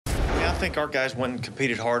think our guys went and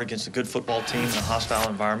competed hard against a good football team in a hostile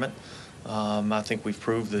environment. I think we've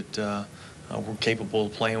proved that we're capable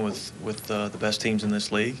of playing with the best teams in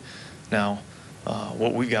this league. Now,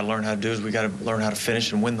 what we've got to learn how to do is we've got to learn how to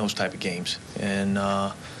finish and win those type of games. And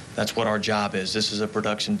that's what our job is. This is a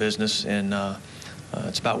production business, and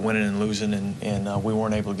it's about winning and losing, and we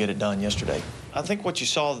weren't able to get it done yesterday. I think what you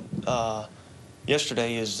saw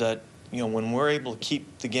yesterday is that, when we're able to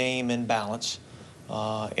keep the game in balance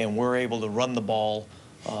and we're able to run the ball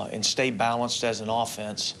and stay balanced as an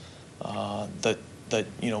offense, that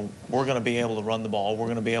we're going to be able to run the ball. We're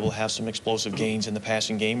going to be able to have some explosive gains in the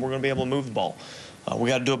passing game. We're going to be able to move the ball. We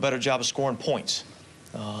got to do a better job of scoring points.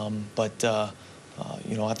 I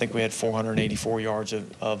think we had 484 yards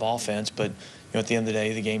of offense, but at the end of the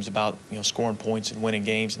day, the game's about scoring points and winning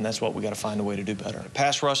games, and that's what we got to find a way to do better.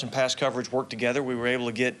 Pass rush and pass coverage work together. We were able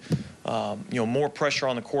to get more pressure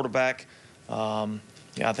on the quarterback.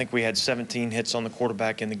 I think we had 17 hits on the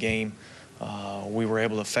quarterback in the game. We were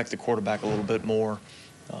able to affect the quarterback a little bit more,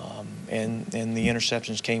 and the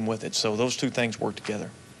interceptions came with it. So those two things work together.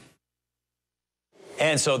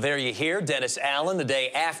 And so there you hear Dennis Allen the day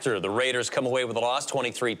after the Raiders come away with a loss,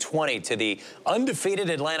 23-20 to the undefeated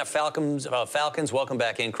Atlanta Falcons. Welcome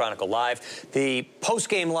back in Chronicle Live. The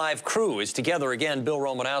post-game live crew is together again. Bill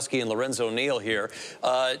Romanowski and Lorenzo Neal here.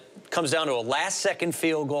 Comes down to a last-second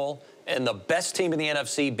field goal, and the best team in the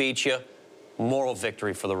NFC beats you. Moral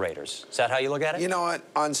victory for the Raiders. Is that how you look at it? You know what?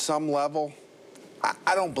 On some level,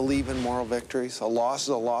 I don't believe in moral victories. A loss is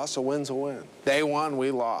a loss, a win's a win. They won, we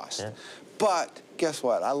lost. Yeah. But guess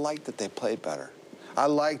what? I like that they played better. I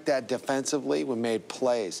like that defensively we made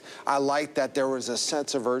plays. I like that there was a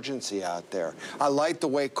sense of urgency out there. I like the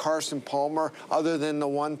way Carson Palmer, other than the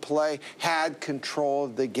one play, had control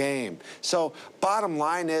of the game. So bottom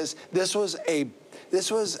line is this was a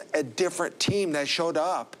different team that showed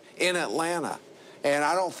up in Atlanta. And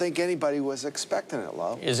I don't think anybody was expecting it,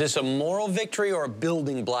 Lo. Is this a moral victory or a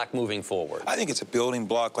building block moving forward? I think it's a building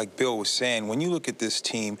block, like Bill was saying. When you look at this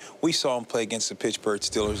team, we saw them play against the Pittsburgh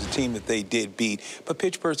Steelers, a team that they did beat. But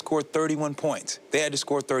Pittsburgh scored 31 points. They had to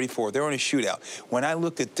score 34. They're on a shootout. When I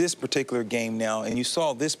looked at this particular game now, and you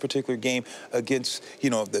saw this particular game against,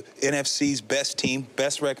 the NFC's best team,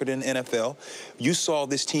 best record in the NFL, you saw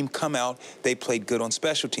this team come out. They played good on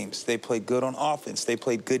special teams. They played good on offense. They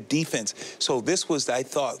played good defense. So this was, I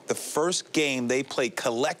thought, the first game they played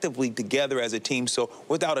collectively together as a team. So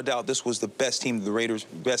without a doubt, this was the best team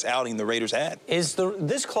best outing the Raiders had. Is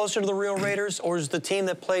this closer to the real Raiders, or is the team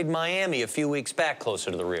that played Miami a few weeks back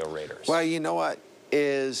closer to the real Raiders? Well, you know what?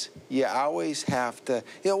 You always have to,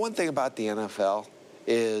 one thing about the NFL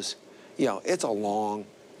is, it's a long,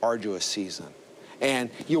 arduous season. And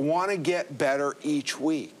you want to get better each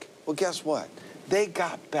week. Well, guess what? They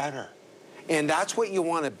got better. And that's what you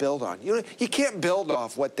want to build on. You can't build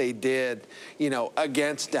off what they did,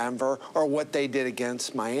 against Denver or what they did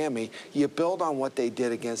against Miami. You build on what they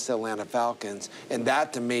did against the Atlanta Falcons, and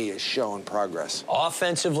that, to me, is showing progress.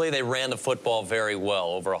 Offensively, they ran the football very well,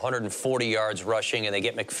 over 140 yards rushing, and they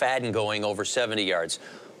get McFadden going over 70 yards.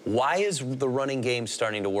 Why is the running game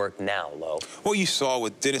starting to work now, Lo? Well, you saw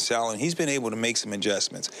with Dennis Allen, he's been able to make some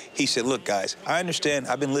adjustments. He said, look, guys, I understand.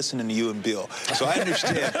 I've been listening to you and Bill. So I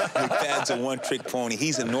understand McFadden's a one-trick pony.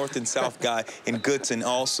 He's a north and south guy, and Goodson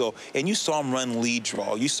also. And you saw him run lead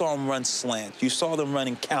draw. You saw him run slants. You saw them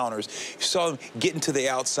running counters. You saw them getting to the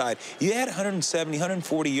outside. You had 170,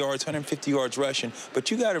 140 yards, 150 yards rushing. But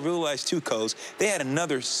you got to realize, too, Coz, they had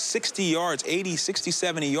another 60 yards, 80, 60,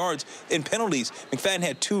 70 yards in penalties. McFadden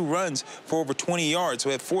had 2 runs for over 20 yards. So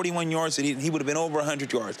he had 41 yards, and he would have been over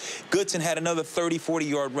 100 yards. Goodson had another 30,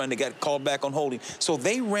 40-yard run that got called back on holding. So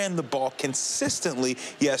they ran the ball consistently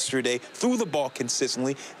yesterday, threw the ball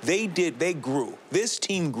consistently. They grew. This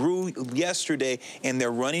team grew yesterday, and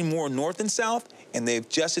they're running more north and south, and they've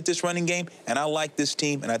adjusted this running game, and I like this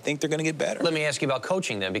team, and I think they're going to get better. Let me ask you about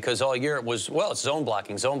coaching then, because all year it was, well, it's zone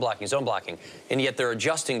blocking, zone blocking, zone blocking, and yet they're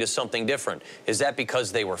adjusting to something different. Is that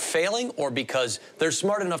because they were failing, or because they're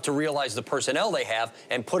smart enough to realize the personnel they have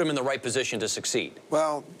and put them in the right position to succeed?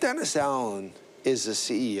 Well, Dennis Allen is the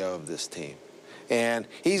CEO of this team. And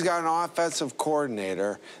he's got an offensive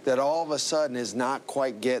coordinator that all of a sudden is not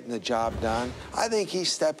quite getting the job done. I think he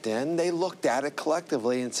stepped in. They looked at it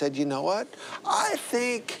collectively and said, you know what? I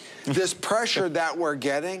think this pressure that we're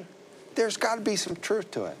getting, there's got to be some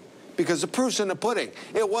truth to it. Because the proof's in the pudding.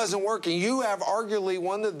 It wasn't working. You have arguably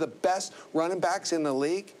one of the best running backs in the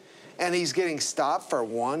league, and he's getting stopped for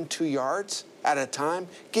 1, 2 yards at a time.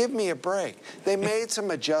 Give me a break. They made some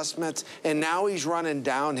adjustments, and now he's running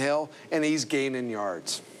downhill, and he's gaining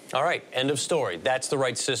yards. All right, end of story. That's the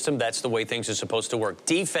right system. That's the way things are supposed to work.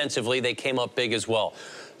 Defensively, they came up big as well.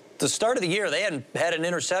 The start of the year, they hadn't had an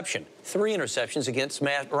interception. 3 interceptions against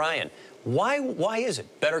Matt Ryan. Why is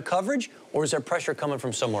it? Better coverage, or is there pressure coming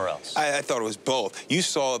from somewhere else? I thought it was both. You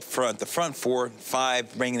saw up front, the front 4,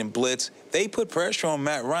 5, bringing in blitz. They put pressure on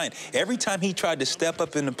Matt Ryan. Every time he tried to step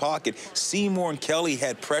up in the pocket, Seymour and Kelly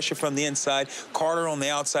had pressure from the inside, Carter on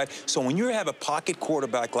the outside. So when you have a pocket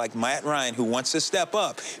quarterback like Matt Ryan who wants to step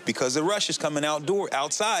up because the rush is coming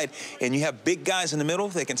outside, and you have big guys in the middle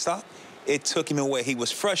that can stop, it took him away. He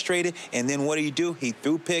was frustrated, and then what do? He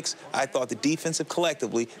threw picks. I thought the defensive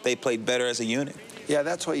collectively, they played better as a unit. Yeah,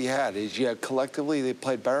 that's what you had, is you had collectively they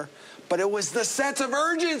played better, but it was the sense of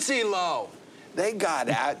urgency, Lo. They got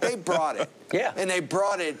out, they brought it. Yeah. And they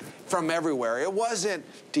brought it from everywhere. It wasn't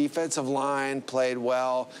defensive line played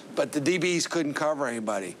well, but the DBs couldn't cover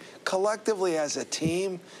anybody. Collectively as a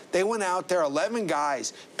team, they went out there, 11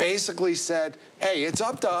 guys basically said, hey, it's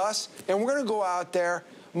up to us, and we're going to go out there.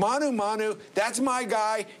 Manu, that's my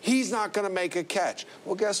guy. He's not going to make a catch.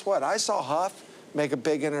 Well, guess what? I saw Huff make a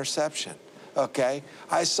big interception, okay?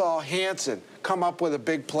 I saw Hansen come up with a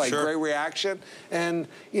big play, sure. Great reaction. And,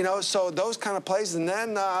 you know, so those kind of plays. And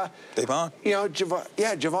then, Tyvon. You know,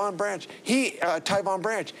 Tyvon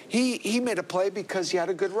Branch. He made a play because he had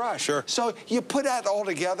a good rush. Sure. So you put that all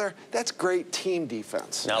together, that's great team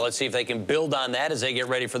defense. Now let's see if they can build on that as they get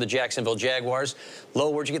ready for the Jacksonville Jaguars.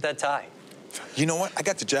 Lo, where'd you get that tie? You know what? I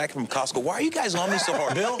got the jacket from Costco. Why are you guys on me so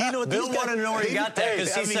hard? Bill, you know, Bill wanted to know where you got that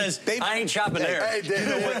because he says, I ain't shopping there. Hey,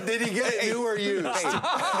 did he get it new or used?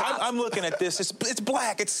 I'm looking at this. It's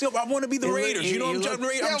black. It's silver. I want to be the Raiders. You know what I'm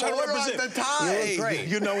trying to represent. The tie. Hey,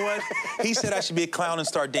 you know what? He said I should be a clown and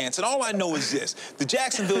start dancing. All I know is this. The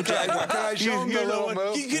Jacksonville Jaguars. Can I show him the little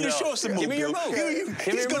move? You can show us the move, Give me your Bill. move.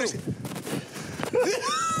 Give me your move.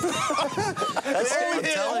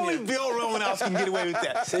 Only Bill Romanowski can get away with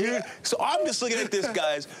that. So I'm just looking at this,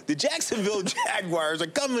 guys. The Jacksonville Jaguars are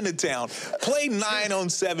coming to town, play 9 on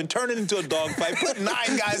 7, turn it into a dogfight, put 9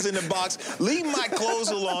 guys in the box, leave my clothes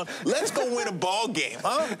alone. Let's go win a ball game,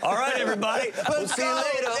 huh? All right, everybody. We'll see you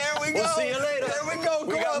later. There we go. We'll see you later. There we go.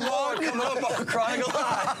 We got more coming up on Chronicle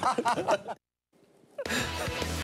Live.